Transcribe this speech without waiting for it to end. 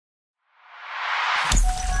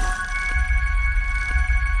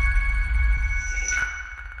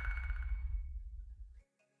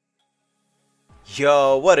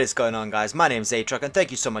Yo, what is going on, guys? My name is A-Truck and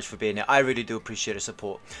thank you so much for being here. I really do appreciate the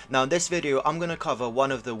support. Now in this video I'm going to cover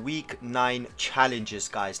one of the week 9 challenges,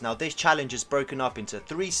 guys. Now this challenge is broken up into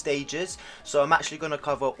 3 stages, so I'm actually going to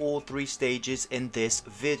cover all 3 stages in this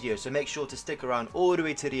video, so make sure to stick around all the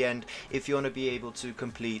way to the end if you want to be able to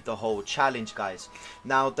complete the whole challenge, guys.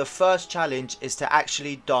 Now the first challenge is to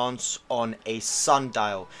actually dance on a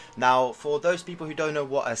sundial. Now for those people who don't know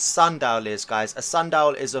what a sundial is, guys, a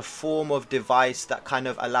sundial is a form of device that kind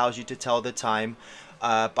of allows you to tell the time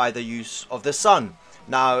by the use of the sun.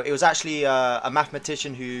 Now it was actually a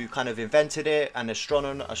mathematician who kind of invented it, an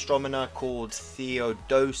astronomer called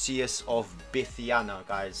Theodosius of Bithynia,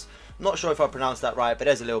 guys. Not sure if I pronounced that right, but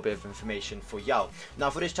there's a little bit of information for y'all. Now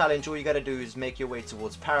for this challenge, all you gotta do is make your way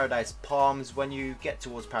towards Paradise Palms. When you get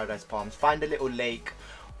towards Paradise Palms, find a little lake,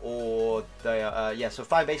 or the so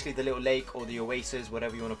find basically the little lake or the oasis,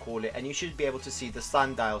 whatever you want to call it, and you should be able to see the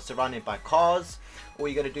sundial surrounded by cars. All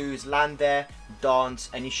you got to do is land there, dance,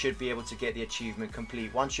 and you should be able to get the achievement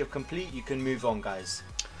complete. Once you're complete, you can move on, guys.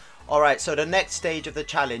 Alright, so the next stage of the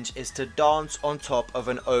challenge is to dance on top of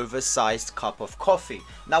an oversized cup of coffee.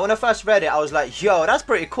 Now when I first read it, I was like, yo, that's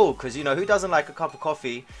pretty cool, because you know, who doesn't like a cup of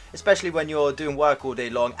coffee, especially when you're doing work all day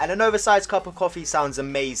long, and an oversized cup of coffee sounds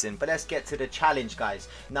amazing. But let's get to the challenge, guys.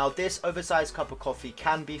 Now this oversized cup of coffee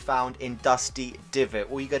can be found in Dusty Divot.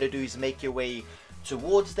 All you got to do is make your way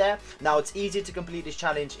towards there. Now it's easier to complete this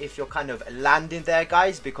challenge if you're kind of landing there,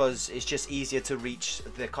 guys, because it's just easier to reach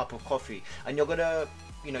the cup of coffee, and you're gonna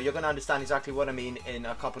understand exactly what I mean in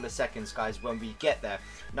a couple of seconds, guys, when we get there.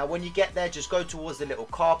 Now when you get there, just go towards the little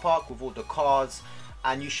car park with all the cars,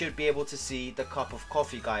 and you should be able to see the cup of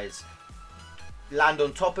coffee, guys. Land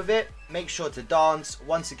on top of it, make sure to dance.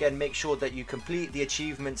 Once again, make sure that you complete the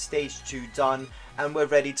achievement stage 2 done, and we're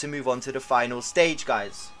ready to move on to the final stage,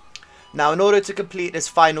 guys. Now in order to complete this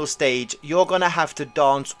final stage, you're gonna have to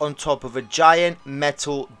dance on top of a giant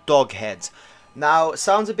metal dog head. Now, it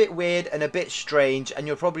sounds a bit weird and a bit strange, and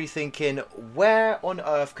you're probably thinking, where on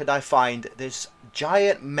earth could I find this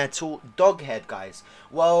giant metal dog head, guys?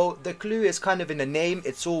 Well, the clue is kind of in the name.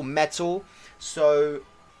 It's all metal. So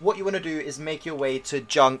what you want to do is make your way to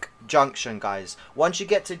Junk Junction, guys. Once you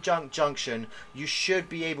get to Junk Junction, you should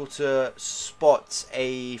be able to spot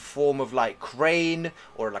a form of like crane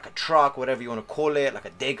or like a truck, whatever you want to call it, like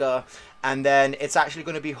a digger. And then it's actually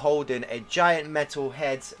going to be holding a giant metal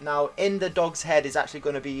head. Now in the dog's head is actually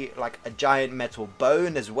going to be like a giant metal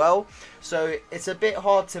bone as well. So it's a bit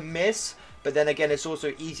hard to miss, but then again, it's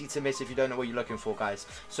also easy to miss if you don't know what you're looking for, guys.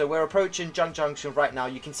 So we're approaching Junk Junction right now.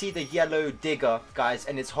 You can see the yellow digger, guys,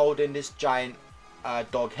 and it's holding this giant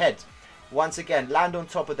dog head. Once again, land on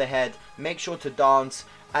top of the head, make sure to dance,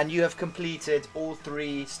 and you have completed all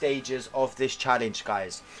 3 stages of this challenge,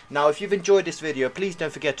 guys. Now if you've enjoyed this video, please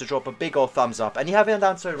don't forget to drop a big old thumbs up, and if you haven't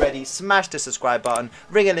done so already, smash the subscribe button,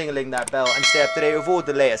 ring-a-ling-a-ling that bell, and stay up to date with all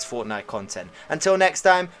the latest Fortnite content. Until next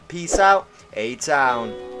time, peace out,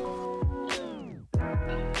 A-Town.